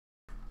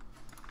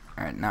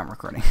Alright, now I'm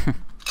recording.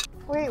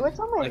 Wait, what's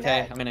on my Okay,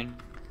 neck? I'm in.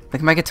 Look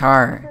at my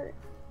guitar.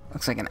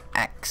 Looks like an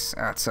X.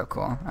 Oh, it's so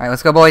cool. Alright,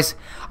 let's go, boys.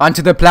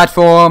 Onto the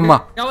platform.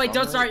 No, wait,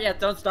 don't start yet.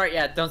 Don't start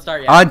yet. Don't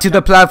start yet. Onto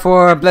the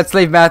platform. Let's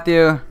leave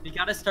Matthew. You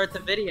gotta start the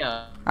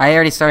video. I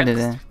already started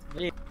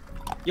it.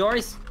 You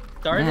already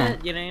started Yeah. it?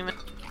 You didn't even.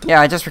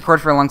 Yeah, I just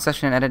recorded for a long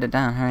session and edited it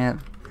down. Hurry up.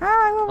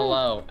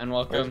 Hello, and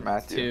welcome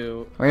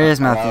to. Where is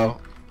Matthew?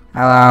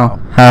 Hello. Hello.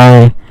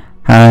 Hi.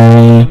 Hi.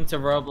 Welcome to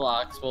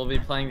Roblox. We'll be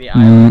playing the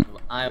island.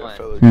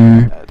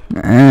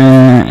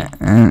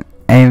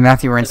 Hey,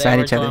 Matthew, we're Today inside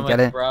we're each other. joined Get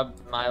with it? Rob,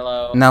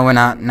 Milo. No, we're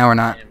not. No, we're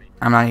not.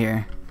 I'm not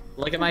here.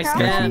 Look at my Get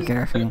away from me. skin. Get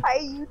away from me. Hi,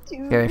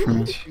 YouTube. Get away from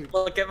me.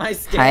 Look at my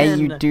skin. Hi,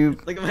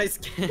 YouTube. Look at my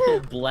skin.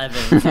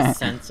 Blevins is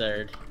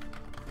censored.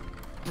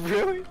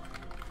 Really?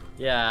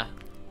 Yeah.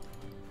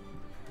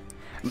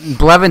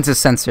 Blevins is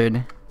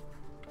censored.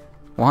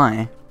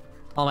 Why?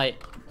 Oh wait,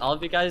 all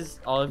of you guys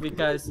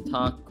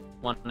talk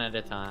one at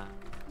a time.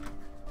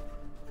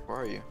 Where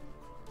are you?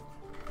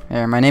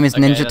 There, my name is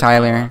Okay, Ninja that's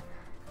Tyler.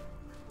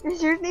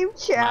 Is your name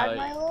Chad,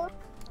 Milo. Milo?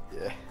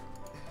 Yeah.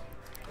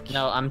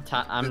 No, I'm It's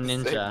the same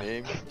Ninja.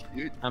 name,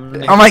 dude.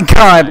 I'm Oh my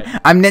god,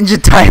 I'm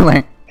Ninja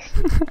Tyler.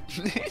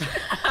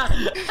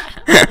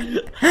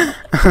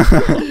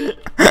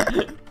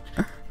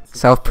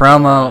 Self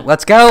promo.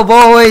 Let's go,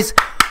 boys!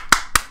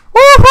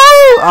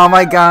 Woohoo! Oh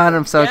my god,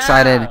 I'm so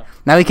excited. Yeah.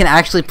 Now we can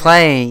actually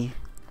play.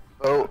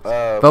 Vote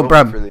Vote,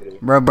 me for leader.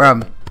 Bro, bro.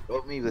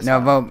 Vote me this No,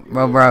 time. vote, You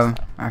bro, vote bro. this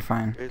time. Alright,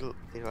 fine.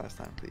 Leader last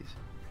time, please.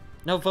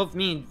 No, vote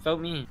me. Vote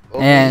me.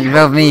 And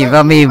vote me,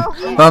 vote me,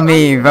 vote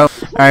me, vote.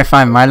 Alright,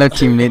 fine. Milo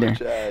team leader.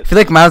 I feel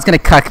like Milo's gonna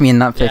cuck me and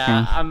not pick me.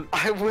 Yeah,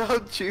 I will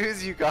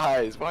choose you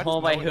guys. Why Oh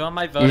does wait, no who one- am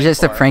I voting for? You're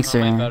just a Who am I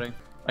prankster. voting?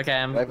 Okay,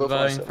 I'm I vote for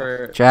voting myself.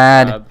 for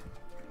Chad. Rob.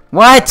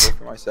 What? vote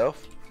for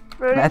myself?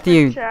 Voted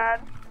Matthew. for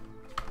Chad.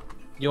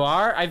 You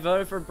are? I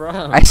voted for Bro.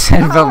 I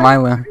said vote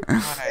Milo.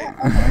 Why?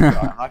 Oh my god,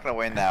 I'm not gonna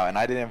win now, and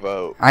I didn't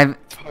vote. I.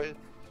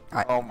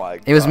 Oh my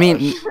god. It was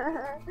me.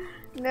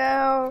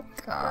 No.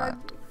 God.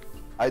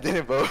 I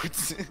didn't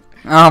vote.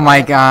 Oh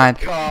my god.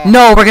 God.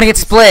 No, we're gonna get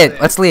split.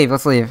 Let's leave.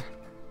 Let's leave.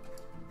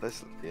 Yeah.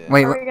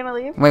 Wait, Are we gonna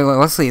leave? wait.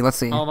 Let's see. Let's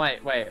see. Oh wait.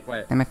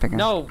 Let me pick him.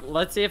 No,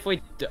 let's see if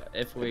we Did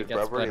get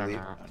Rob split or already leave?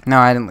 not. No,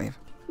 I didn't leave.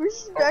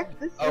 Respect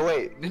the Oh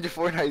wait, Ninja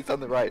Fortnite's on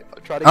the right.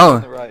 Try to get Oh.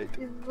 on the right.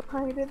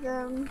 Invited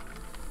them.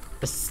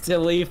 The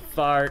silly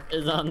fart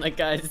is on the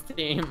guy's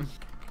team.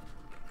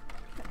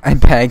 I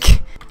beg.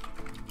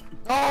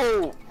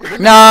 No!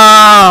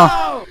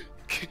 No.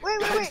 Wait,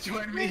 Guys,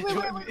 join me, wait,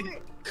 join wait, me.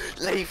 wait.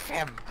 Leave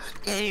him!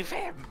 Leave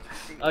him!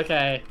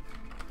 Okay,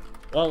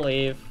 we'll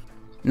leave.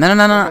 No.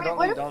 Don't what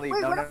leave, if- don't leave,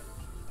 wait, no, what no. if-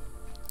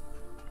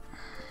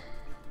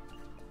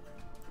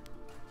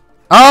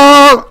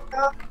 Oh!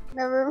 Oh,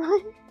 never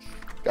mind.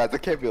 Guys, I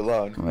can't be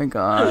alone. Oh my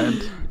god.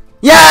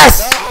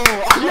 Yes!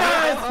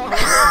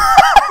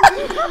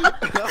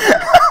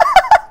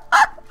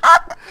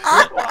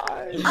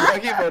 Why? I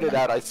get voted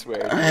out, I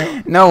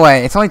swear. No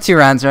way. It's only 2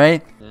 rounds,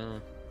 right? Yeah.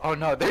 Oh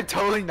no, they're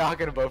totally not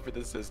gonna vote for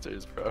the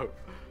sisters, bro.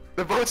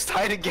 The vote's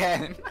tied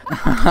again.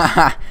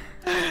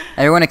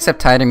 Everyone except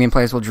Tied Immune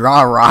players will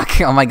draw a rock.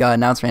 Oh my god,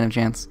 now it's random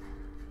chance.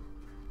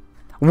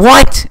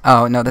 What?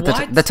 Oh no,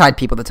 What? the Tied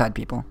people, the Tied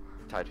people.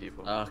 Tied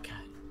people. Okay.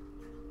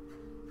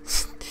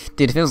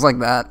 Dude, it feels like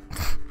that.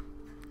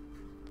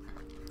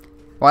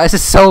 Why is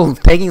this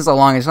taking so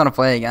long? I just want to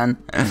play again.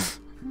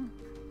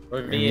 Reveal.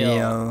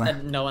 Reveal.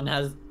 And no one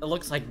has. It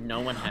looks like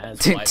no one has.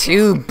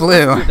 Two white.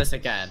 blue. Let's do this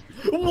again.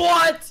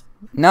 What?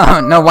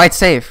 No, white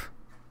safe.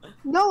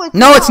 No, it's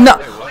No, it's not.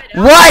 Wait,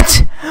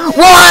 What?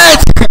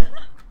 What?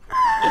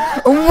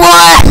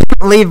 What?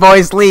 Leave,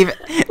 boys. Leave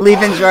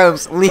in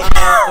droves. Leave.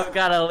 Oh,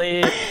 gotta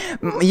leave.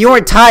 You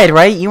weren't tied,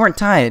 right? You weren't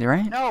tied,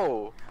 right?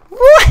 No!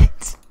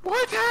 What?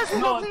 What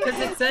happened? No, because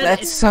it said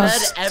That's so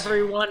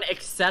everyone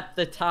except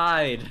the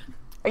Tide.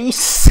 Are you?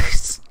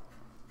 That's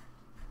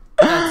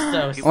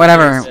so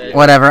Whatever. stupid.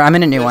 Whatever. I'm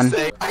in a new one.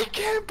 I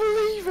can't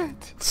believe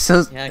it!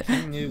 So, Yeah,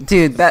 can you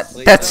dude,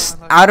 please that's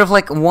don't- out of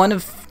like 1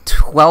 of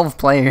 12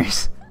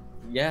 players.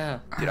 Yeah.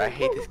 Dude, I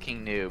hate this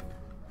King Noob.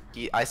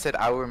 I said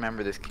I will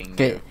remember this King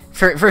Okay,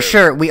 Noob. for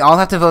sure, we all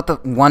have to vote the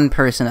one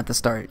person at the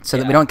start so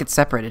that we Yeah. don't get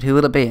separated. Who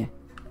will it be?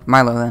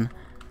 Milo then.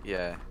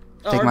 Yeah.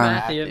 Take Or mine.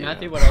 Matthew. Matthew.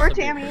 Matthew, what else? Or would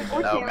be- Tammy. Or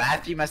No, Tammy.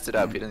 Matthew messed it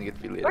up. He doesn't get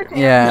to be leader. Or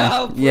Tammy. Yeah,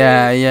 No, please.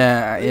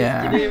 yeah.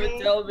 You didn't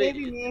even tell me.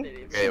 Maybe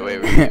me. Okay,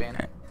 wait, we're leaving.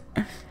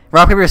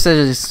 Rock paper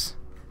scissors.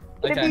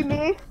 Could it be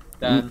me?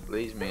 Done.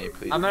 Please me,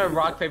 please. I'm gonna me.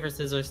 rock paper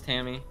scissors,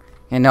 Tammy.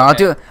 Yeah, no,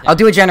 Okay, I'll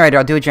do a generator.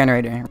 I'll do a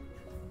generator.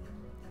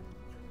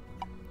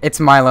 It's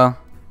Milo,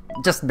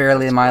 just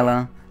barely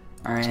Milo.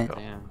 All right, Go.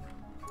 Damn.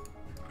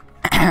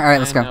 all right,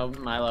 let's I go. know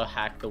Milo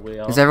hacked the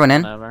wheel. Is everyone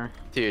in? Whatever.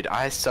 Dude,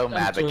 I was so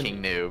mad at doing-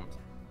 King Noob.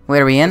 Wait,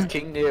 are we in?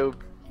 King Noob,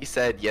 he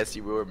said, yes,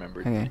 you will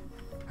remember. Okay,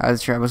 I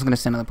was sure I was gonna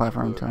stand on the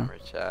platform You will too. remember,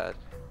 Chad.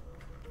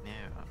 No.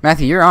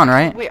 Matthew, you're on,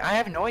 right? Wait, I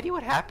have no idea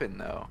what happened,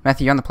 though.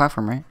 Matthew, you're on the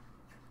platform, right?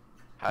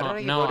 How did Oh, I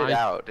get no, voted I-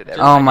 out? Did Just-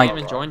 Oh I my- can't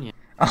even join you.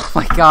 Oh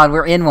my God,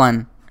 we're in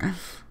one.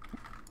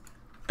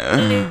 Are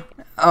we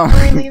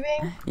Oh,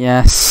 leaving?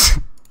 yes.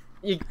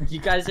 You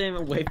guys didn't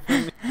even wait for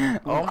me.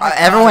 Oh my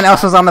Everyone God,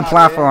 else was on the I'm not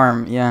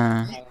platform.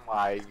 Yeah. in. Oh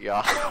my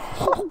god.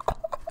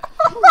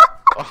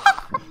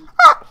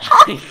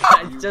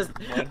 I just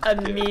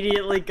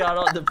immediately got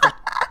on the.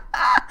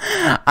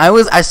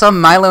 I saw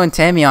Milo and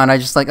Tammy on. I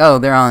just like, oh,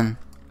 they're on.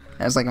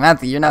 I was like,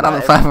 Matthew, you're not on the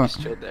Everyone platform.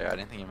 just chilled there. I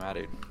didn't think it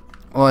mattered.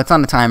 Well, it's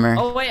on the timer.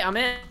 Oh wait, I'm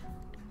in.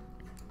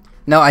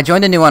 No, I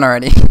joined a new one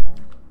already.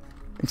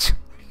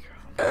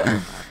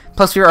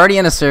 Plus, we were already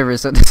in a server,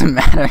 so it doesn't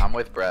matter. I'm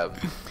with Brev.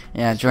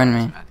 Yeah, join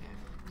me.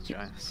 Matthew.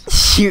 Join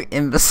us. You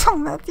imbecile,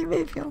 Matthew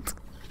Mayfield.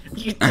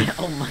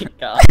 Oh my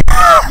god.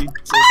 You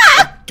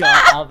just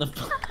got on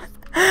the.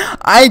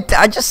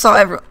 I just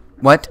saw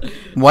What?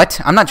 What?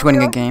 I'm not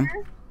joining a game.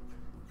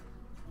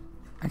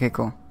 Okay,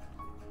 cool.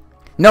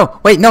 No,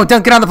 wait, no,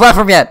 don't get on the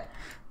platform yet.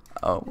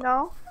 Oh.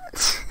 No.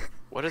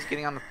 What does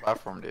getting on the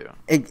platform do?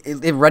 It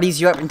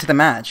readies you up into the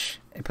match.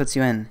 It puts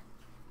you in.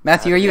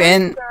 Matthew, are you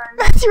in?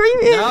 Matthew, are you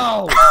in?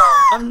 No,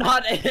 I'm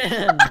not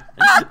in.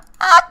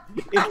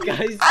 You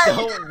guys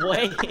don't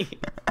wait. Wait,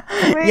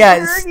 Yeah, where are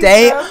you,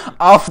 stay bro?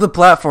 off the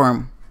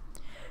platform.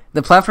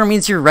 The platform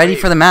means you're ready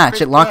Wait, for the match.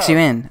 It where's locks you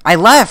Brev? in. I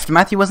left.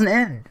 Matthew wasn't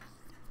in.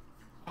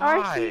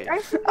 I see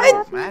I-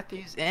 Matthew.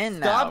 Matthew's in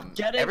Stop now.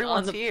 getting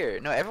Everyone's on the- here.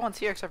 No, everyone's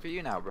here except for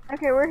you now, bro.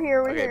 Okay, we're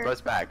here, we're Okay, here.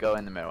 bro's back. Go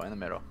in the middle. In the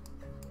middle.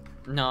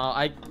 No,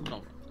 I.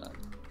 Oh,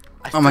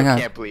 I Oh my still God.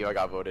 can't believe I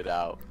got voted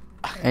out.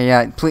 Hey,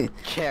 yeah, please.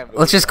 Can't believe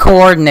Let's just that.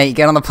 coordinate.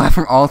 Get on the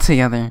platform all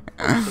together.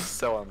 This is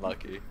so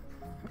unlucky.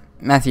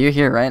 Matthew, you're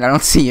here, right? I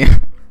don't see you.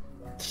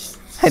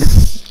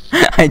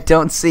 I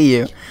don't see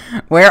you.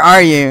 Where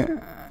are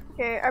you?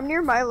 Okay, I'm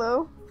near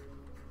Milo.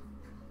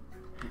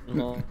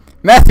 no.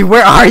 Matthew,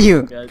 where are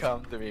you? Guys,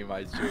 Come to me,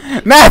 my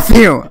Jew.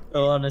 Matthew!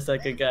 hold on a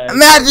second, guys.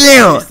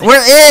 Matthew!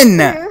 We're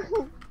in!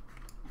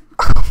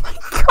 Oh my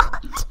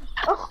god.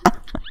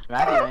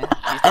 Matthew, man.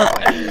 He's not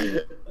playing.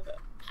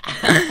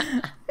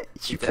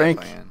 You He's not prank.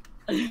 playing.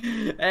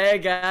 Hey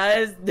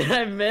guys, did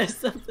I miss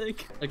something?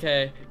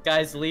 Okay,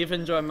 guys, leave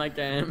and join my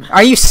game.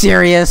 Are you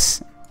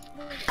serious?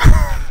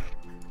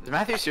 Is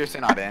Matthew seriously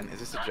not in? Is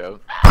this a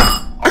joke?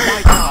 Oh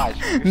my gosh.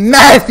 You're so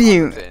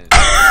Matthew! incompetent.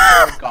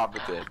 You're so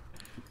incompetent.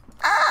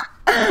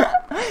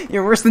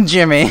 You're worse than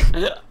Jimmy.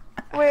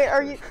 Wait,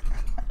 are you?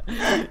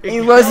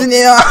 He wasn't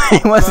in on.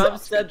 He wasn't. Rob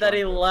said that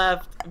he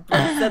left. Rob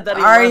said that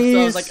he Are left, so I you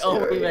was like, oh,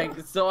 serious?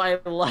 wait, so I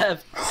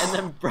left, and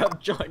then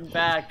Rob joined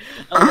back.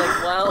 I was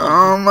like, well,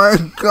 Oh my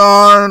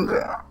god.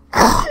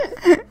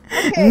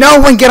 No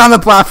one get on the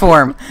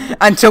platform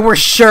until we're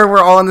sure we're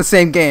all in the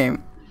same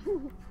game.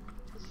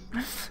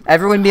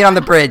 Everyone meet on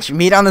the bridge.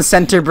 Meet on the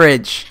center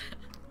bridge.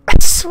 I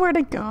swear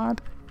to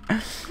God.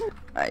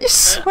 I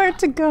swear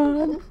to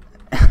God.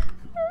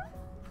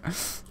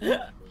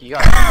 You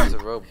got tons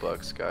of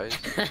Roblox, guys.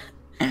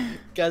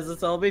 guys,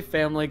 let's all be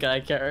Family Guy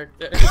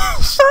characters.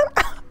 Shut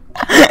up.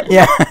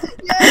 Yeah.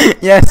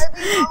 Yes.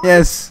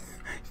 Yes.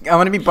 I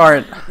want to be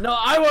Bart. No,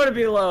 I want to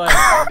be Lois.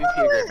 I want to be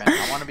Peter Griffin.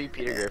 I want to be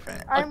Peter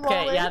Griffin. I'm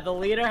Okay, Lois. yeah, the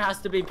leader has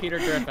to be Peter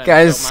Griffin.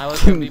 Guys, so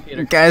Milo's gonna be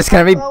Peter guys, can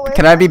I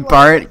be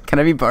Bart? Can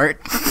I be Bart?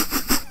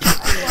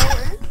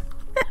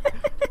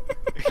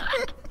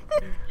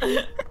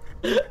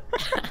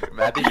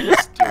 Matthew, you're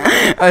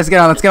stupid. Let's get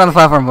on. Let's get on the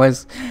platform,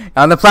 boys.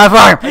 On the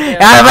platform. Okay,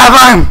 On the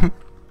platform.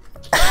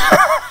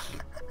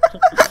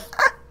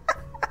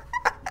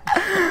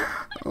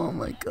 Oh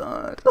my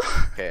god.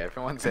 Okay,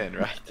 everyone's in,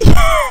 right?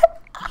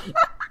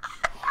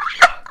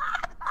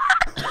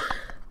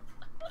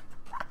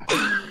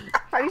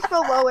 How do you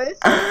spell Lois?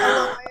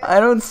 I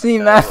don't see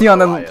Matthew on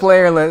the Elias.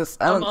 player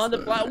list. I I'm don't. on the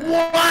see- platform.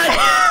 What?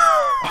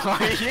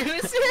 Are you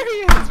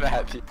serious,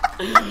 Matthew?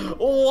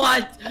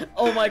 What?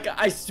 Oh my god!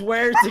 I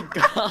swear to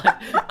God,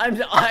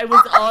 I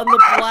was on the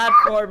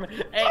platform.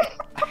 Hey,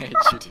 I hate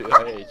you, dude.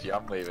 I hate you.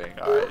 I'm leaving.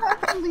 Alright.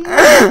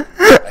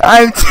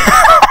 I'm.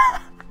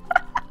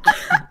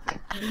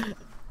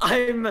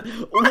 I'm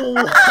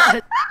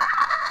what?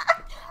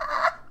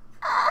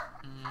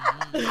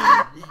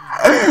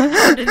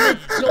 How did it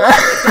join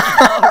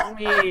without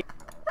me?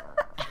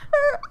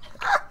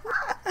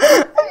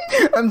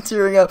 I'm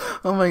tearing up.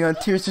 Oh my god,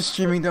 tears are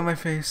streaming down my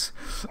face.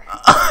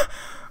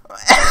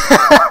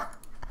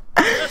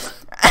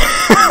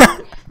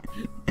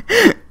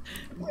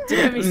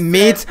 Damn, he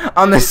Meet said-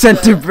 on the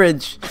center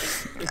bridge.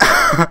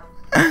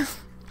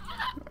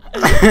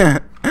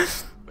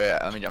 Wait,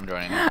 I'm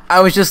joining. I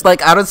was just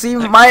like, I don't see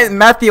my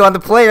Matthew on the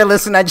player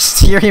list, and I just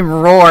hear him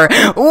roar.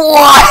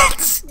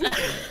 What?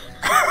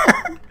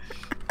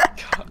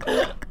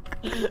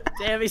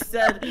 Damn, he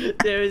said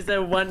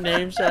one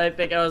name should I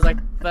pick? I was like,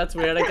 that's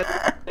weird. I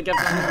get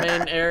from the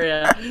main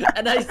area,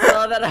 and I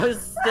saw that I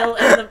was still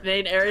in the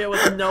main area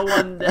with no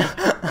one there.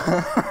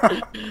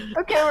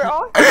 Okay, we're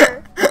all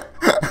here.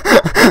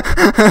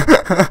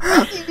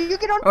 You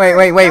get on Wait, first.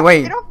 wait, wait, No,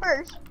 wait. Get on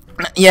first.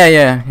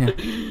 Yeah.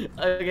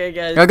 Okay,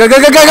 guys. Go.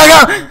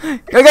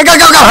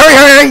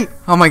 Hurry.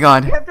 Oh my You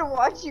god. have to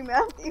watch you,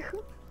 Matthew.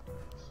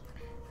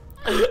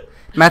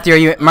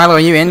 Matthew, Milo, are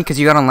you in? Cause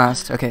you got on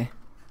last. Okay.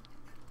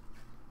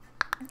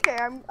 Okay,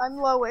 I'm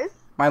Lois.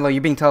 Milo,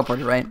 you're being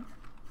teleported, right?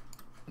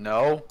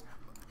 No.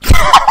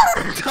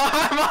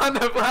 I'm on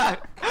the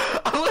black.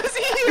 I was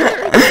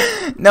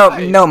here.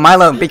 No,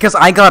 Milo, because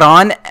I got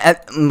on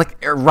at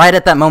like right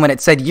at that moment.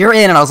 It said you're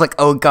in, and I was like,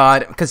 oh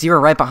god, because you were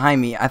right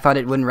behind me. I thought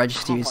it wouldn't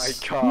register. Oh you my s-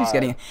 God. who's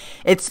getting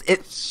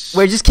it's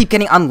we just keep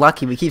getting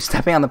unlucky. We keep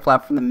stepping on the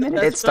platform the minute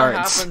it That's what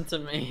starts. happened to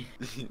me.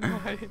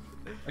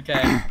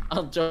 Okay,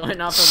 I'll join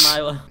off of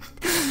Milo.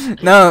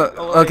 No,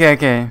 Oh, wait.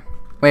 okay.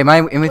 Wait, am I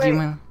in with you, Wait.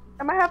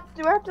 Milo?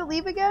 Do I have to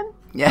leave again?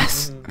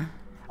 Yes.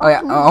 Oh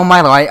yeah. Oh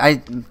Milo, I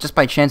just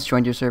by chance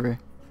joined your server.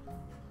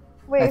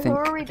 Wait, think-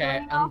 who are we Okay,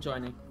 joining I'm off?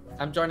 joining.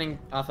 I'm joining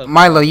off of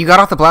Milo, you got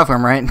off the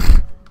platform, right?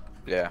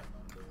 Yeah.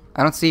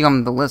 I don't see you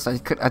on the list.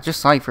 I just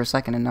saw you for a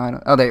second, and now I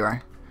don't. Oh, there you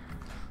are.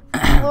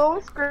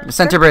 Lois Griffin The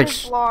center is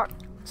bridge.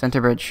 blocked. Center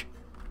bridge.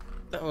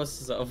 That was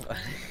so funny.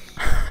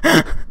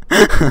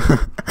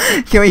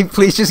 Can we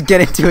please just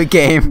get into a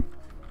game?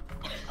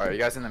 Alright, you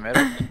guys in the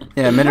middle?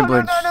 Yeah, middle No,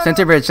 bridge. no.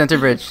 Center bridge. Center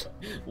bridge.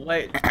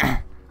 Wait,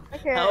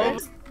 Okay. how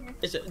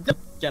is it? Don't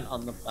get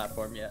on the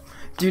platform yet.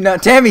 Do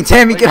not, Tammy,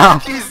 get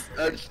off.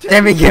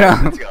 Tammy, get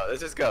off. Let's go.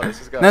 Let's just go. Let's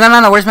just go.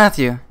 No. Where's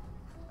Matthew?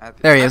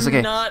 Matthew. There he is. I'm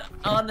Okay. not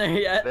on there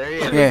yet. There he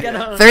is. Yeah. Get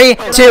on. 3,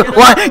 2,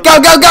 1,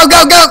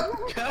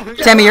 go!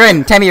 Tammy, you're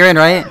in. You're in,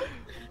 right?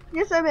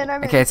 Yes, I'm in.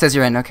 I'm in. Okay, it says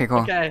you're in. Okay, cool.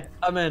 Okay,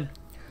 I'm in.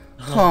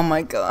 Oh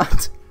my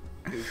god.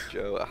 Who's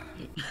Joe?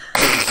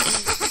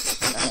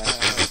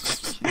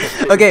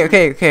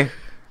 Okay.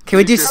 Can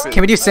we do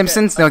Okay.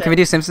 Simpsons? No, can we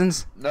do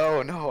Simpsons?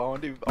 No, I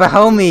want to do. But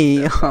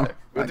homie.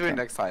 We'll do Okay. it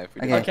next time. If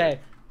we Okay. do. Okay.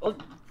 Well,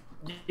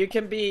 you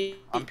can be.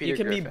 I'm You Peter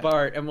can be Griffin.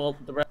 Bart, and we'll.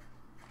 The rest.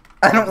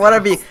 I don't want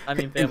to be. I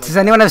mean, Family Does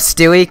anyone have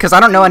Stewie? Because I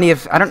don't know any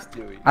of. I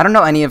don't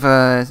know any of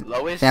Lois,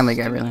 Family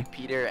Guy Stewie, really.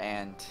 Peter,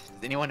 and does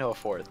anyone know a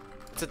fourth?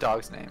 What's a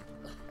dog's name?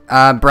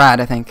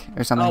 Brad, I think,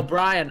 or something. Oh,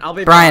 Brian. I'll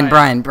be Brian,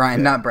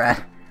 not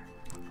Brad.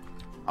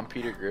 I'm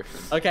Peter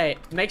Griffin. Okay,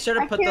 make sure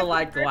to I put the can't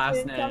like be last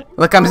Griffin. name.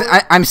 Look, I'm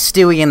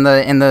Stewie in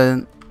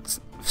the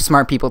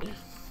smart people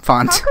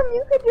font. How come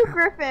you could do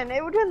Griffin?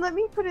 It wouldn't let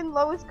me put in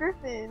Lois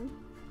Griffin.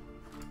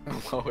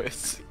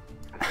 Lois.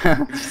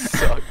 You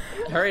suck.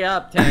 Hurry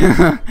up,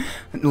 Tim.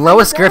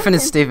 Lois Griffin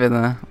is stupid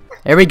though.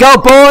 Here we go,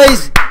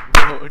 boys.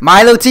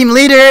 Milo team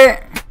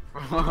leader.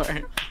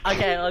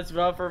 Okay, let's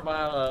vote for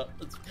Milo.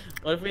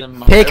 What if we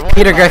Pick Everyone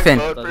Peter vote Griffin.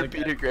 for Doesn't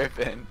Peter count.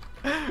 Griffin.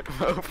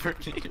 Vote for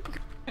Peter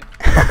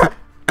Griffin.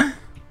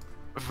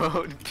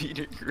 Vote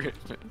Peter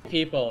Griffin.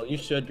 People, you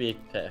should be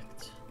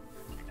picked.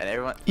 And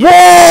everyone.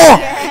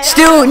 Whoa!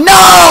 Stu,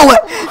 no!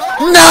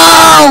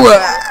 No!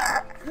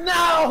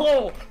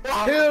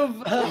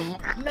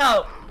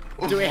 No!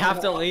 Do we have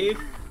to leave?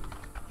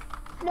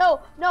 No.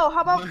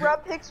 How about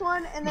Brub picks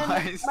one and then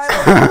Nice.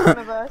 Milo picks one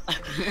of us?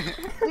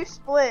 You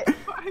split.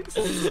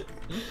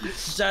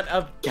 Shut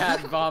up,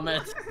 cat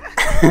vomit.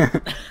 Oh,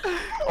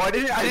 I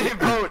didn't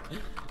vote.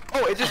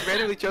 Oh, it just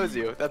randomly chose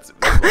you. That's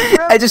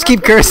I just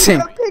keep cursing.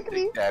 Brub pick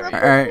me. Yeah,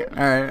 Brub we- pick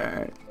me.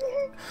 Alright.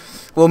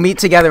 We'll meet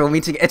together.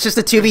 It's just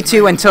a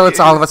 2v2 until it's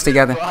all of us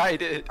together. I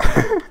did.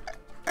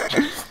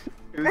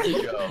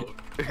 Who's Joe?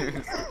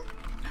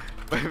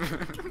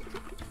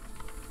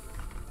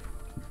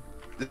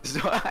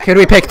 Who do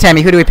we pick,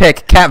 Tammy? Who do we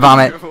pick? Cat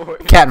vomit.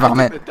 Cat The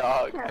vomit.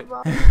 dog. Cat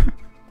vomit.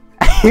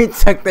 You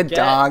took the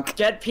dog.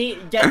 Get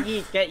Pete. Get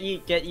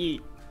Yeet. Get Yeah.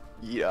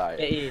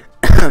 Yeet.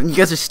 You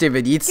guys are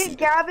stupid. Get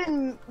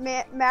Gavin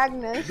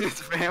Magnus.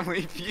 It's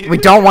Family Feud. We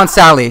don't want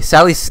Sally.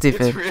 Sally's It's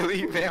stupid.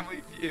 really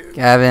Family Feud.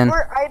 Gavin.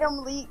 Or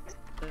item leaks.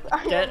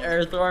 Get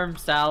Earthworm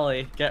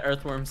Sally. Get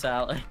Earthworm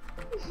Sally.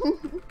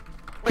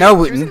 Wait,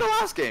 No, she was in the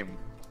last game.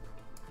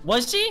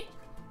 Was she?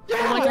 Yeah,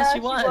 Oh my Yeah, god, she she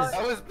was. was.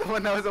 That was the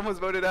one that was almost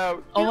voted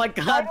out. Oh my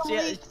god, Item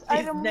leaks, she's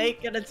item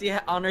naked and she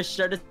on her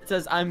shirt it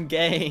says I'm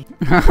gay.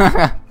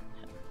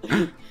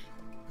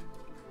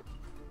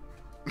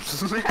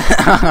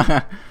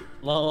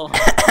 Lol.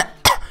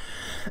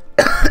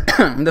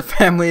 The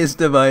family is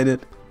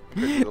divided.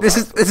 This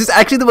is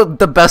actually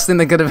the best thing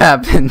that could have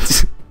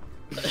happened.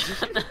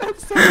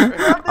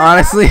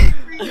 Honestly.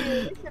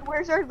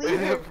 Where's our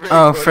leader?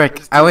 Oh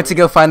frick! I went to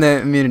go find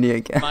the immunity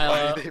again.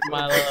 Milo,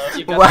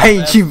 you got Why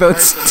the did you vote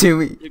best-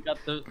 Stewie? You got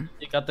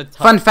the top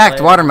Fun fact: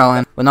 player.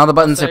 watermelon. When all the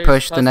buttons So are you're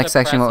pushed, the supposed next to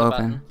section press will a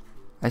open. button.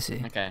 I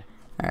see. Okay.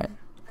 All right.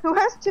 Who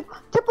has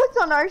triplets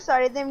on our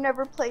side? They've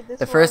never played this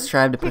The one. first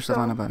tribe to push the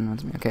Pico. final button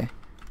was me. Okay.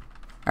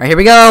 All right, here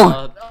we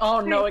go. Oh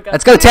no, it got.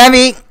 Let's go,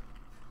 Tammy.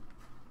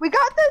 We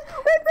got this.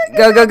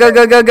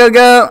 Wait,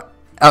 Go.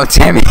 Oh,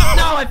 Tammy.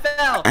 No, I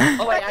fell.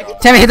 Oh wait, I.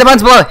 Tammy, hit the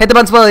buttons below. Hit the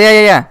buttons below.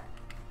 Yeah.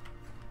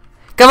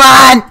 Come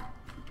on.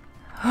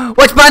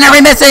 Which button are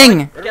we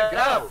missing? Get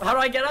up. How do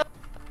I get up?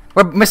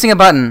 We're missing a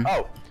button.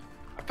 Oh,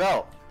 I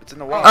fell. It's in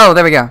the water. Oh,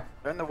 there we go.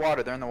 They're in the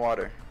water. They're in the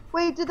water.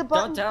 Wait, did the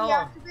button tell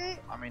 'em. deactivate?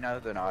 I mean, no,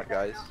 they're not,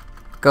 guys.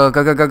 Go.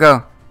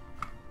 Right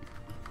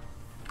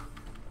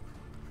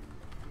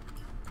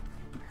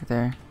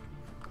there.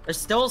 There's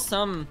still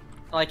some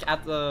like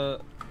at the.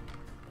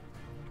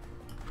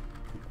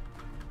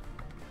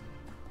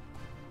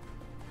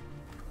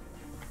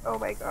 Oh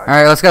my god. All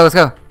right, let's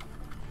go.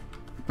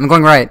 I'm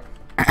going right.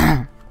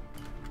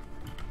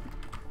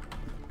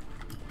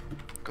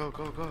 Go.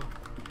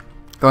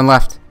 Going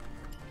left.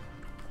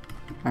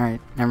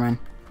 Never mind.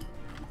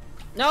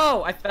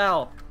 No, I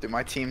fell. Dude,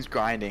 my team's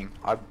grinding.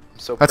 I'm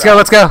so Let's proud. go.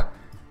 Let's go.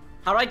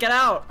 How do I get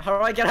out? How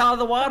do I get out of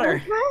the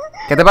water?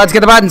 Get the buttons. Get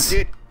the buttons.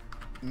 Dude,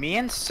 me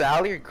and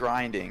Sally are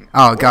grinding.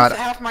 Oh god.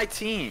 Where's half my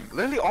team?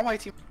 Literally all my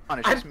team on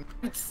is just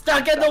I'm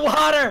stuck in the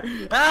water.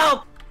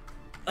 Help!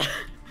 Make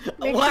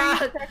sure you What?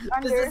 check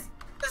under.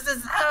 This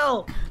is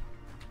hell.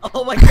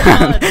 Oh my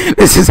god.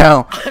 This is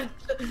hell.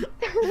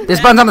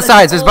 There's buttons on the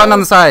sides. There's buttons on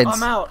the sides.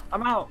 I'm out.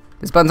 I'm out.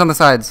 There's buttons on the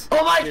sides.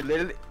 Oh my. Dude,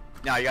 literally.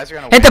 No, you guys are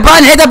gonna Hit win. the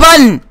button. Hit the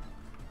button.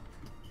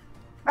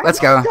 Let's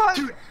go.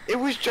 Dude, it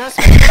was just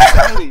me and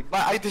Sally, but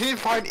I didn't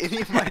find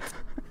any of my.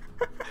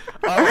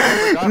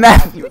 Oh, I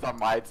Matt- forgot he was on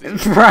my team.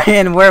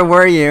 Brian, where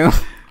were you?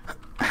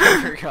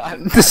 I forgot.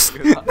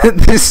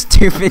 The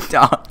stupid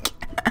dog.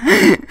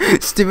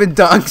 Stupid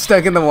dog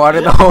stuck in the water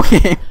the whole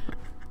game.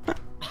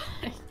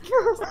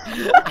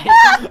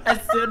 As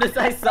soon as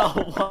I saw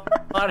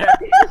water.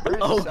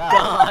 Oh Sally?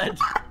 god.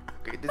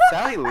 Did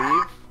Sally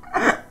leave?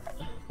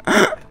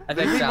 I think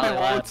Literally Sally my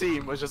whole left.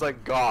 team was just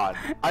like gone.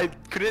 I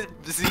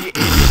couldn't see any of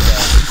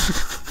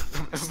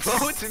them.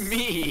 Vote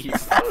me.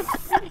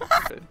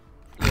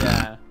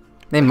 Yeah.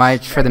 They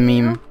might for the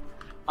meme.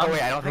 Oh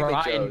wait, I don't think they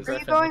Brian chose. Are you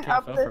Griffin, going they can't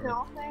up vote the for me.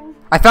 hill thing?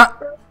 I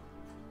thought.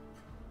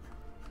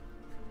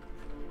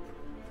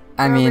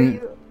 I Where were mean,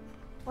 you?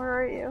 Where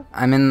are you?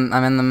 I'm in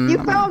the.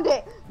 You found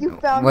it. You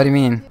found What it. do you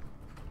mean?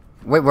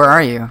 Wait, where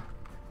are you?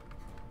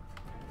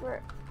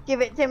 Where?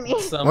 Give it to me.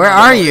 Some Where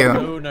are little you?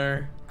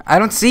 Owner. I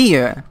don't see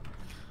you.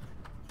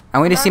 I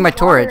want to see my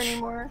Not in water torch.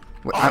 anymore.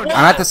 I'm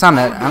at the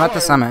summit. I'm at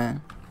the summit.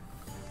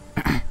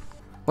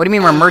 What do you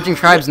mean we're merging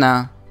tribes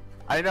now?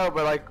 I know,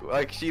 but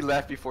like she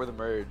left before the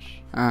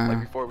merge. Like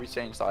before we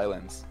changed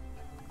islands.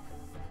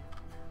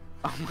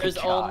 Oh my There's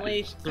God.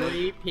 only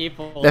 3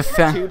 people. The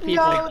fa- 2 people.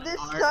 No, this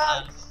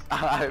aren't sucks.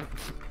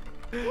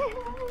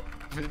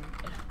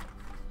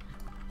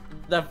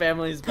 The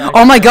family's back.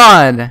 Oh my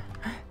god!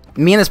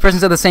 Me and this person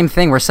said the same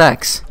thing. We're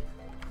sex.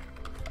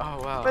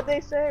 Oh wow. What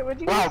they say?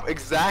 What'd you? Wow,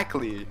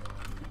 exactly.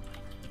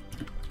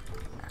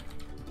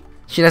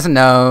 She doesn't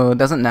know.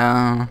 Doesn't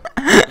know.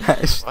 What?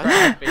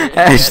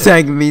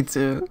 Hashtag me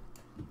too.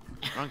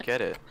 I don't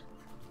get it.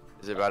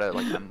 Is it about to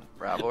like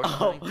unravel or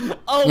something?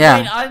 Oh Yeah.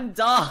 wait, I'm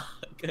dog.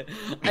 I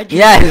can't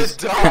Yes. This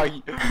dog.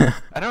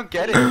 I don't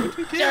get it. What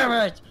do we do? Damn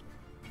it.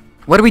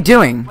 What are we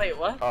doing? Wait,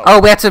 what? Oh,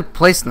 we have to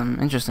place them.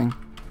 Interesting.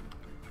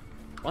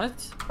 What?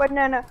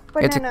 Banana.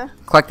 We have to Banana.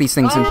 collect these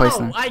things and place Oh,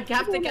 them. I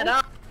have to get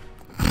up.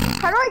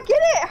 How do I get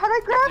it? How do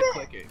I grab it?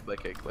 Click it,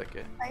 click it, click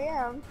it. I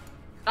am.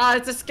 Ah,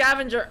 it's a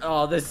scavenger.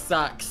 Oh, this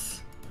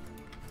sucks.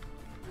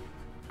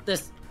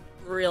 This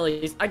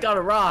really. I got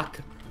a rock.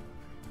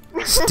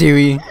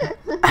 Stewie,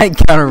 I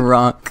got a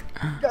rock.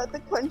 Got the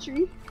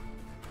country.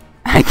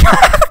 I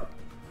got.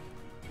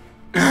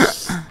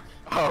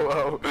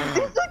 Oh, This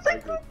oh. looks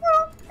like food.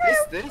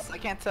 This? I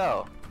can't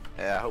tell.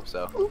 Yeah, I hope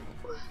so.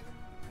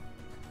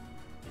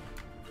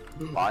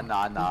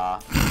 Banana.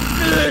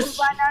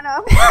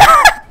 Banana.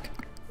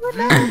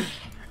 Banana.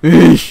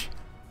 Eesh.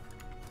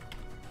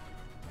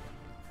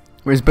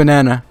 Where's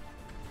banana?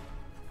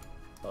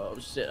 Oh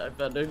shit! I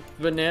found a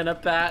banana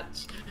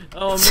patch.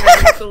 Oh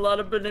man, that's a lot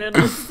of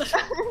bananas.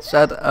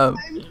 Shut up.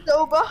 I'm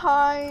so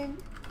behind.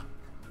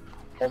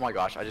 Oh my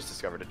gosh, I just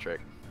discovered a trick.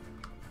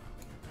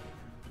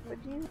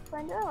 What'd you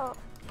find out?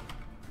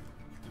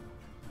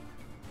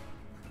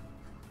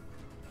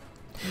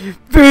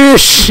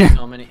 Fish.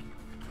 So many.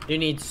 You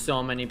need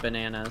so many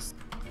bananas.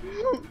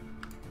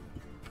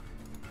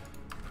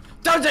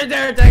 Don't you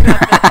dare take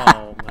that!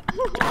 Oh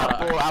my god.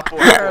 Apple,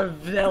 You're a apple.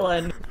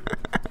 villain.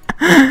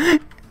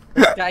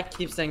 This guy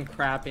keeps saying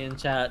crappy in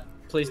chat.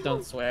 Please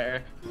don't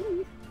swear.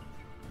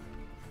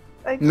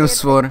 I No can't,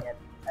 swear.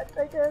 I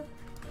can't.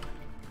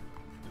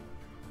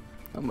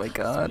 Oh my This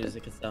god.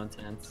 music is so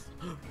intense.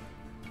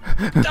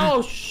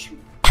 Oh shoot!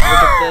 Look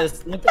at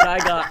this. Look what I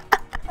got.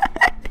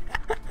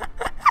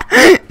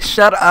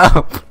 Shut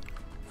up.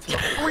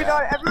 Oh my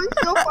god, everyone's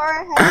so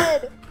far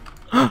ahead.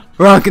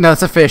 Rock. No,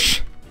 it's a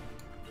fish.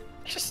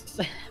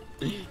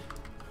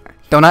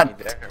 Donut.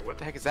 There. What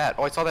the heck is that?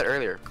 Oh, I saw that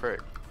earlier. Frick.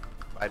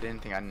 I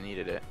didn't think I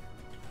needed it.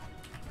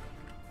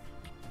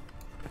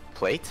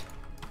 Plate?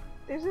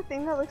 There's a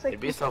thing that looks like. It'd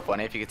be so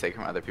funny if you could take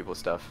from other people's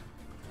stuff.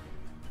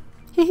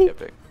 Hee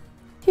Epic.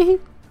 hee.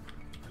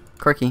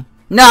 Quirky.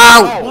 No.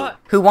 Oh, What?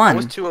 Who I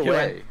was won? 2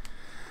 away.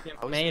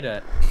 You made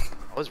it.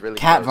 I was really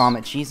Cat close.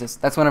 vomit. Jesus,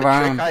 that's one of The our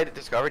trick own. I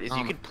discovered is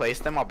you could place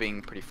them while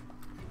being pretty.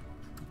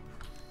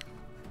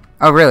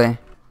 Oh really?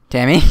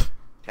 Tammy?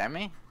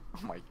 Tammy?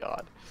 Oh my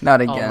god.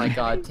 Not Oh again. my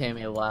god,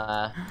 Tammy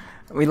laugh.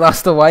 We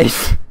lost a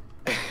wife.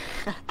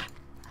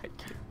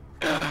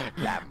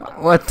 That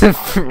mom. What the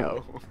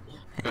No.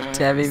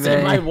 Tammy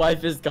Say my May.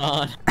 wife is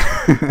gone.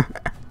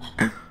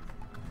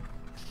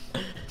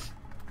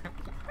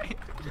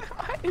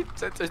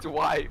 It's his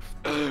wife.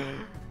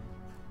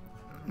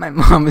 My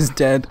mom is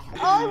dead.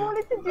 All I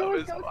wanted to do That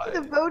was was go to fine.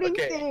 the voting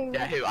Okay, thing.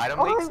 yeah, who, item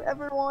All leaks? I've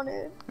ever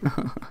wanted.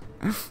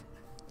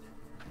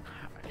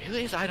 Who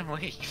is item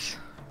leaks?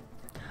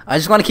 I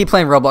just want to keep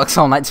playing Roblox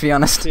all night, to be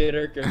honest.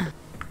 Theater girl.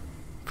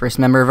 First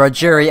member of our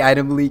jury,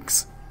 item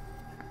leaks.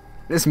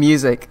 This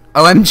music.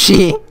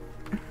 OMG.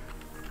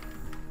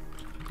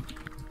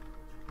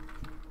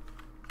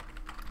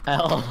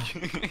 Hell.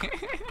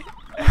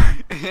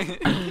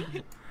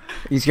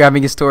 He's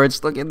grabbing his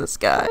torch. Look in the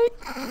sky.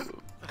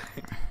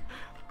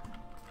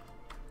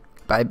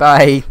 Bye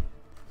bye.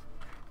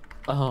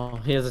 Oh,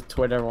 he has a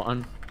Twitter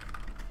one.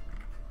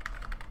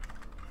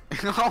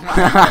 Oh my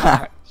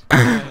god.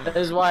 That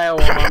is why I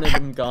wanted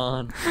him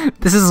gone.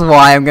 This is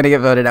why I'm gonna get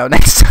voted out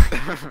next time.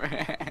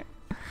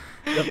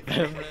 The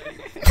family.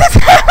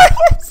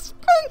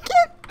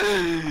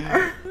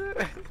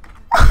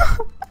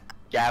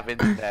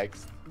 Gavin's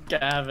next.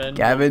 Gavin.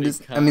 Gavin will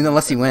is- I become mean,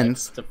 unless he the wins.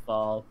 next to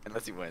fall.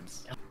 Unless he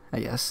wins. I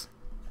guess.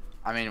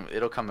 I mean,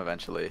 it'll come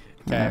eventually.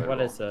 Okay, Yeah. what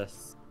is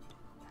this?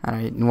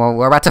 Alright, well,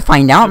 we're about to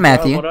find out,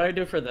 Matthew. What do I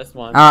do for this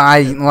one?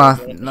 Well,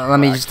 no, let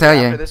me just tell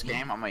After you. this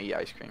game, I'm gonna eat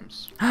ice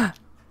creams. What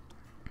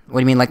do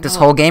you mean, like this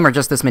whole game or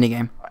just this mini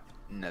game?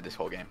 No, this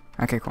whole game.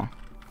 Okay, cool.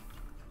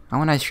 I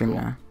want ice cream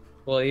now.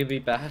 Will you be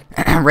back?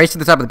 Race to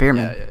the top of the Yeah,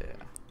 pyramid. yeah,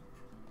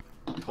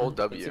 yeah. Hold It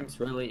W. seems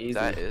really easy. Is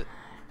that it?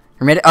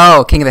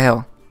 Oh, King of the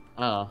Hill.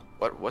 Oh.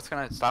 What's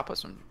gonna stop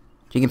us from?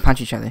 You can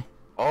punch each other.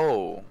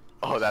 Oh,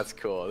 that's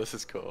cool. This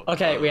is cool.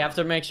 Okay, we have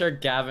to make sure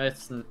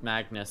Gavis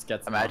Magnus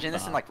gets. Imagine knocked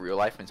this in off. like real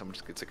life when someone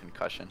just gets a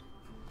concussion.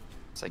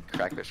 It's like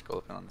crack their skull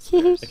open on the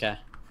stairs. Okay.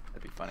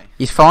 That'd be funny.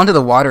 You fall into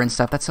the water and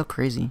stuff. That's so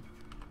crazy.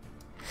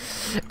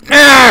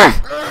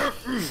 Ah!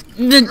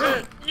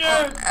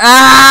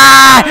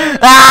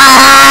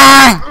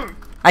 Ah!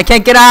 I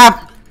can't get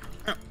up.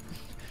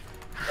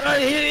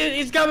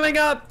 He's coming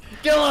up.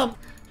 Kill him.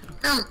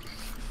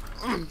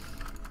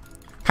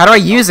 How do I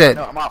use it?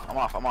 No, I'm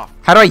off.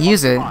 How do I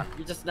use it? Come on.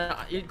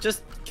 You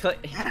just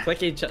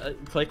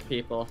click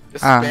people.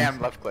 Just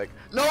spam left click.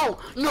 No!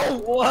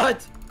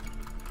 What?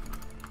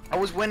 I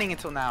was winning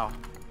until now.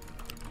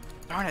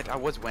 Darn it, I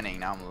was winning.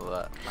 Now I'm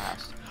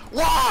last.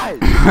 Why?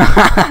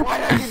 Why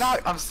did I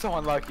not? I'm so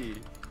unlucky.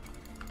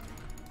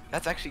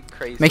 That's actually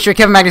crazy. Make sure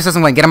Kevin Magnus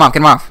doesn't win. Get him off. Get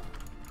him off.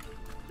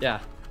 Yeah.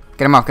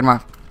 Get him off. Get him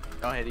off.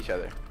 Don't hit each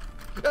other.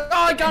 Oh,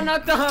 I got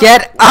knocked off.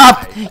 Get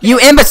up, you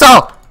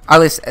imbecile!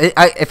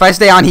 If I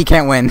stay on, he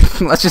can't win.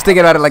 Let's just think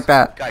about it like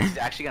that. Guys, he's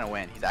actually gonna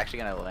win. He's actually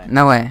gonna win.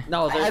 No way.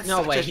 No, I had there's no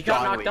such way. a He got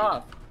strong knocked lead.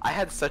 off. I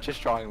had such a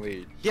strong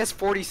lead. He has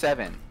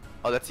 47.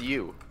 Oh, that's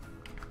you.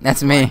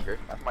 That's me.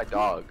 That's my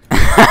dog.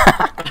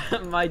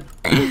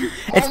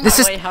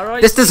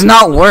 This does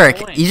not work.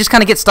 You just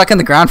kind of get stuck in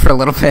the ground for a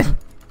little bit.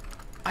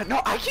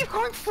 I keep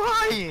going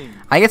flying.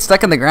 I get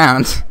stuck in the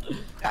ground.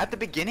 At the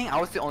beginning, I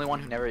was the only one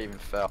who never even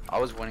fell. I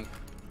was winning.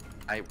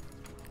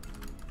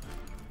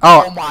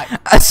 Oh, my.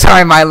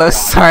 Sorry, Milo.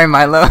 Sorry,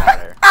 Milo.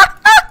 Matter.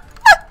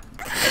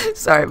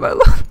 Sorry,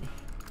 Milo.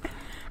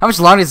 How much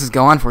longer does this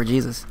go on for?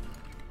 Jesus.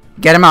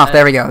 Get him off.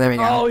 There we go. There we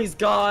go. Oh, he's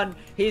gone.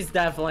 He's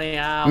definitely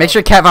out. Make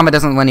sure Cat Vomit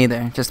doesn't win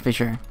either. Just to be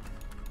sure.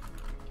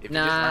 If you just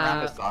run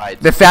around the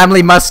sides. The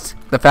family must.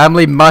 The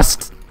family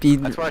must be.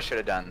 That's what I should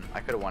have done. I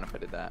could have won if I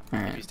did that.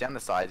 Alright. If you stay on the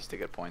sides, you still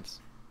get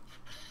points.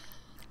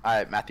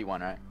 Alright, Matthew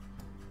won, right?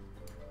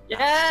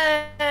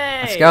 Yay!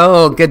 Let's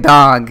go. Good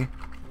dog.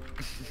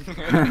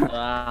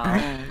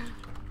 Wow.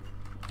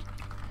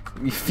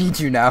 We feed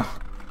you now.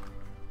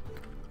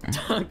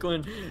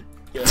 Dunklin.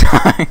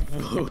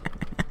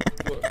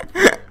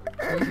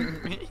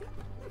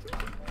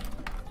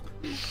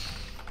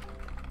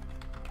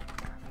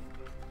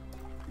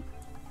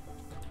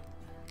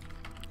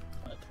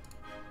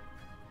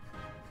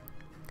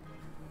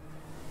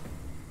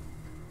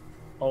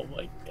 Oh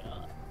my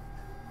god.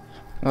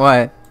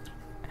 What?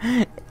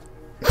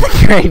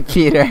 Great,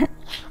 Peter.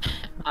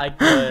 I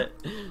quit.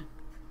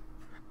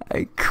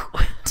 I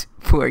quit.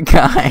 Poor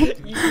guy.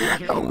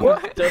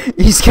 What?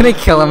 He's gonna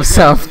kill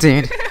himself,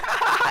 dude.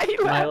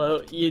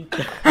 Milo, you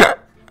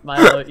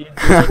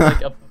look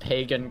like a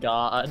pagan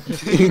god.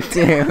 You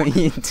do.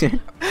 You do.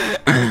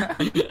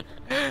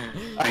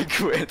 I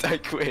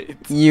quit.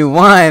 You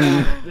won.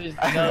 There's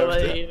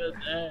nobody even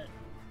there.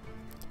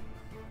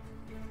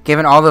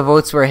 Given all the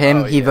votes were him,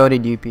 Oh, he yeah.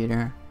 voted you,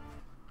 Peter.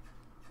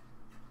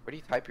 Where do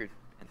you type your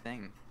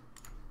thing?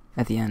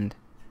 At the end.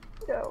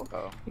 Go.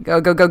 Oh. Go,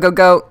 go, go, go,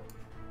 go.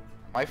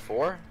 Am I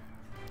 4?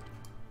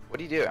 What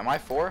do you do? Am I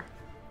 4?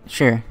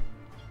 Sure.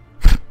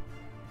 Do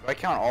I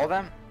count all of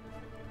them?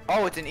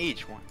 Oh, it's in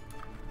each one.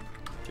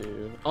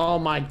 Dude. Oh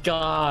my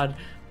god.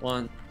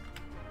 One.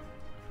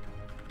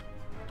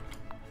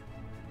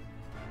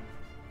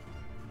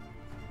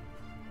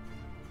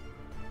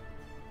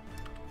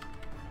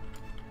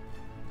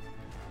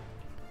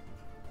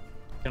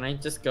 Can I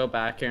just go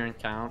back here and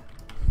count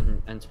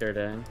and enter it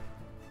in?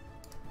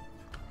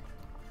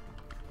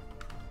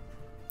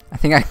 I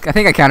think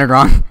I counted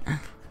wrong.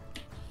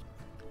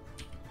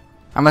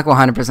 I'm like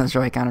 100%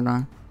 sure I counted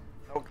wrong.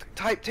 Oh,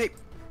 tape.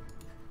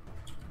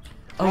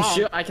 Oh Wrong.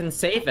 shoot, I can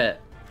save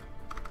it.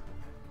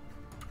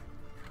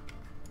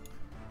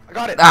 I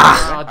got it.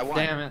 Ah. I Oh won.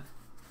 damn it.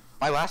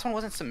 My last one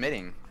wasn't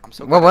submitting. I'm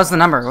so. What glad was I the won.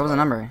 number? What was the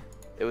number?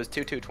 It was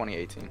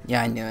 2/2/2018.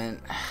 Yeah, I knew it.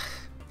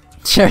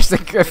 Shares the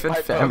Griffin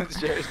My fam. phone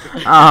shares the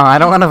Oh, I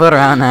don't want to vote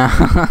around now.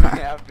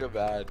 Yeah, I feel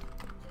bad.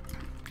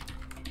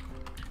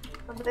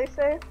 What did they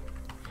say?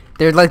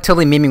 They're like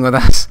totally memeing with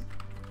us.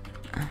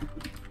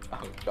 Oh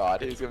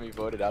god, he's gonna be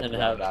voted out And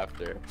right have-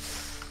 after.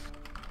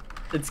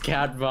 It's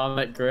Cat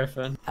Vomit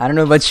Griffin. I don't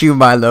know about you,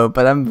 Milo,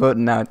 but I'm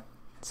voting out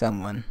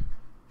someone.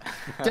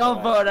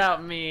 Don't vote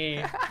out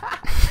me.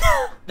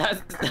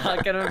 That's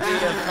not gonna be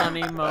a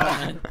funny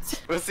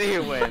moment. We'll see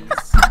who wins.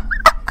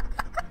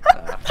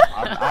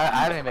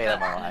 I didn't make up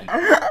my mind.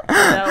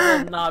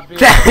 That will not be a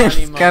That's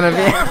funny moment. gonna be-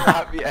 That would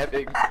not be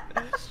epic.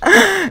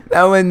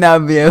 That would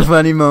not be a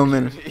funny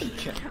moment.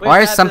 We've Why are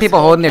had some this people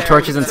whole holding their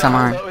torches and some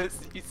character- aren't? Lois,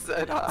 he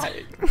said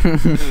hi.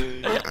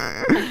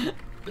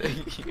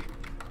 Thank you.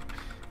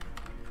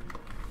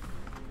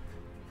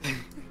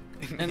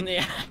 In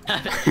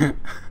the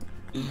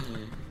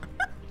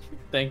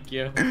Thank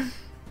you.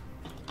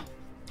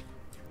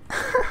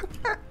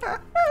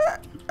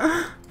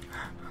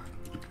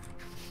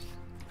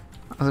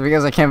 Also,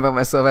 because I can't vote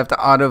myself, I have to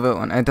auto vote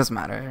one. It doesn't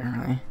matter,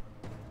 really.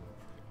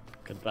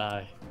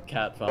 Goodbye,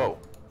 Cat Whoa. Vomit.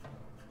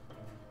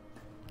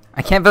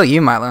 I can't vote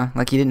you, Milo.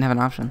 Like you didn't have an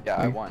option. Yeah,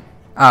 I won.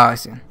 Oh, I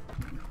see.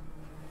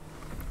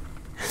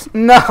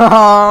 No.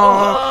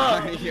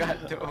 Oh! You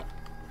had to.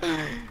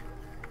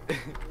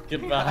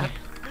 Goodbye.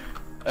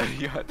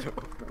 You had to.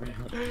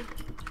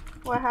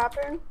 What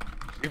happened?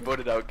 You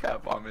voted out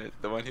Cat Vomit,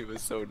 the one who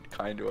was so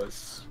kind to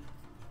us.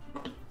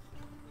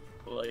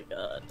 Oh my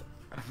god.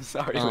 I'm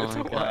sorry, Oh it's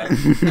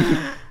my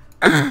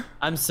one.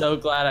 I'm so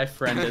glad I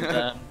friended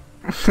them.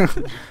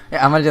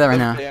 Yeah, I'm gonna do that right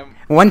now. Damn.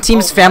 One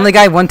team's Oh, Family what?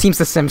 Guy, one team's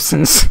The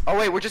Simpsons. Oh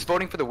wait, we're just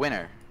voting for the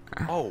winner.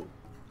 Oh.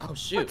 Oh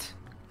shoot.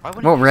 Why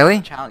would Well,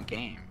 really? Challenge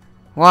game.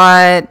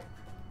 What?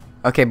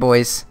 Okay,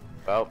 boys.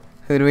 Well,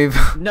 Who do we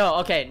vote? No,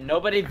 okay,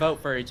 nobody vote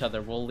for each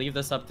other. We'll leave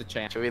this up to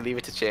chance. should we leave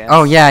it to chance?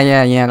 Oh,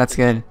 yeah, that's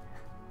good.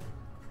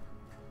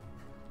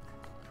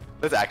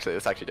 Let's actually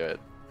do it.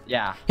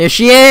 Yeah. Here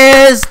she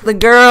is, the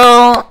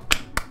girl.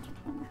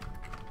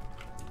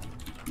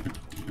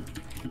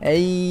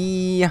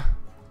 Hey.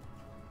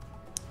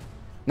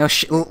 No,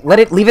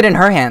 leave it in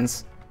her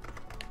hands.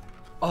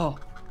 Oh.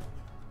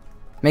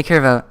 Make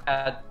her vote.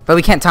 But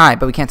we can't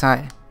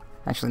tie.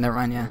 Actually, never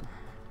mind. Yeah.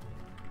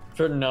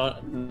 For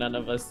none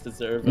of us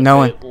deserve No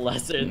one- fate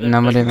lesser than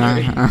Nobody.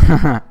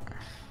 victory.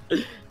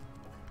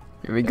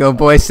 Here we go,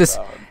 boys. This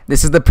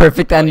is the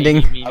perfect ending.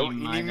 Eeny, Oh,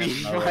 meeny, eeny, miny,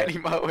 meeny, moe. miny,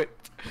 moe it.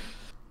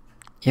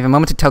 You have a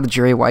moment to tell the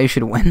jury why you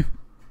should win.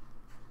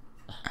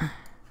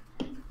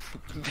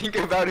 Think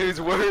about who's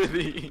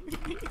worthy.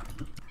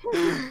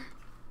 I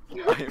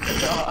am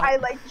not. I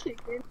like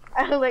chicken.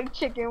 I like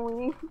chicken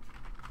wings.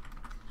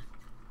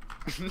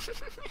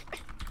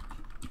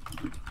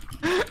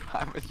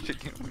 I'm a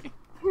chicken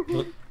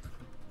wing.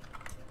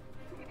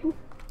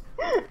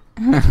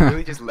 It's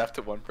really just left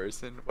to one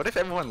person. What if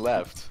everyone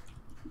left?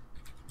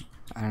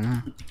 I don't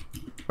know.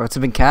 Votes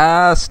have been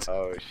cast.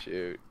 Oh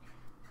shoot.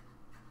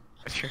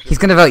 He's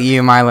gonna vote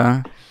you,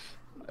 Milo.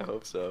 I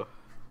hope so.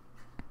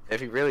 If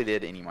he really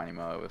did any money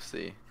mo, we'll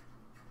see.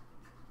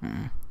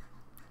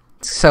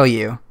 So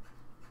you.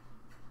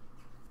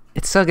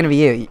 It's still gonna be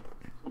you.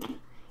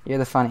 You're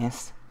the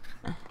funniest.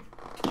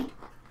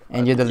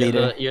 And you're the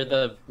leader. You're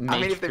the I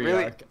mean, if they matriarch,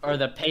 really- or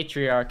the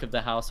patriarch of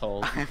the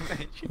household.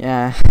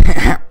 Yeah.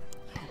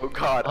 Oh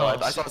god, oh,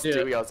 I saw shoot.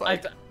 Stewie, I was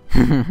like,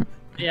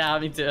 Yeah,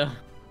 me too.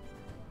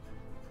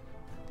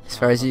 As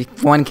far as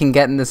one can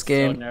get in this So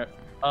game.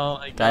 oh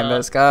my god. Time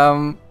has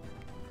come.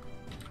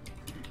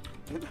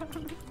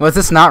 Was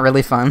this not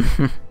really fun?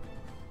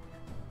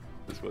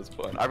 this was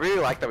fun. I really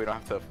like that we don't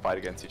have to fight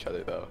against each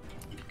other though.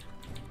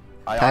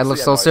 I Title of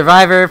honestly Soul had no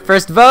Survivor.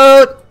 First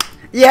vote.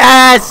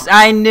 Yes,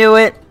 I knew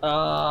it.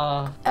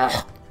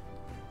 idea.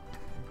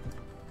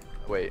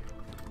 Wait.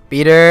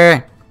 Beat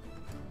her.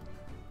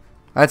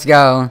 Let's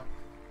go.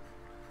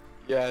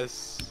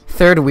 Yes.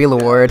 Third wheel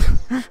award.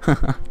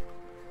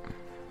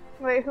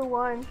 Wait, who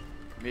won?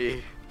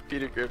 Me.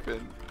 Peter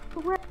Griffin.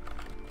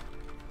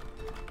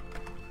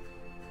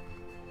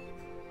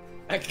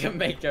 I can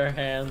make your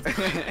hands.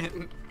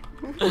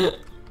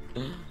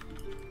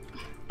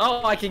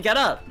 Oh, I can get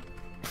up.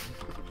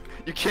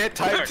 You can't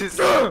type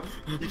to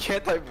you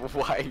can't type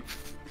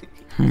wife.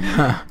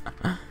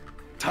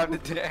 Time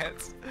to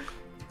dance.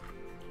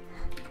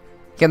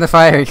 Get in the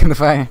fire. Get in the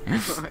fire.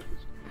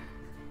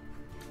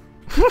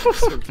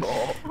 So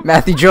tall.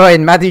 Matthew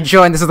join. Matthew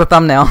join. This is the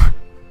thumbnail.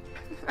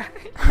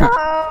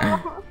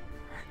 No.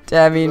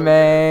 Debbie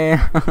May.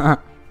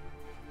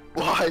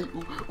 Why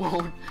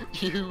won't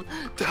you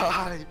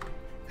die?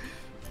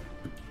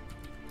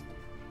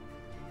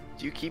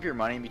 Do you keep your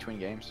money in between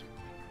games?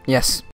 Yes.